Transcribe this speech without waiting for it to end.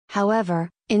However,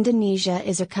 Indonesia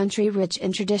is a country rich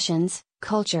in traditions,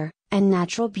 culture, and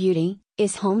natural beauty,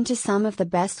 is home to some of the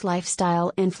best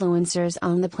lifestyle influencers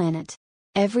on the planet.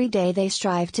 Every day they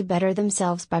strive to better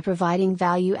themselves by providing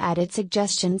value-added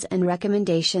suggestions and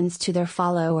recommendations to their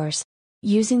followers.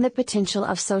 Using the potential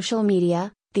of social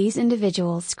media, these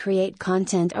individuals create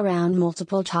content around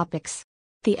multiple topics.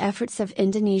 The efforts of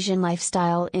Indonesian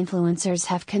lifestyle influencers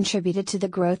have contributed to the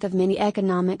growth of many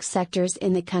economic sectors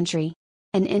in the country.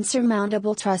 An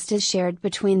insurmountable trust is shared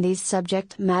between these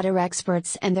subject matter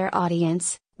experts and their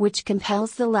audience, which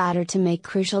compels the latter to make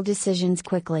crucial decisions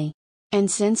quickly. And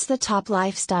since the top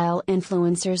lifestyle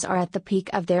influencers are at the peak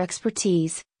of their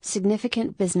expertise,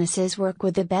 significant businesses work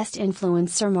with the best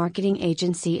influencer marketing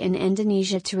agency in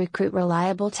Indonesia to recruit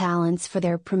reliable talents for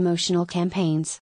their promotional campaigns.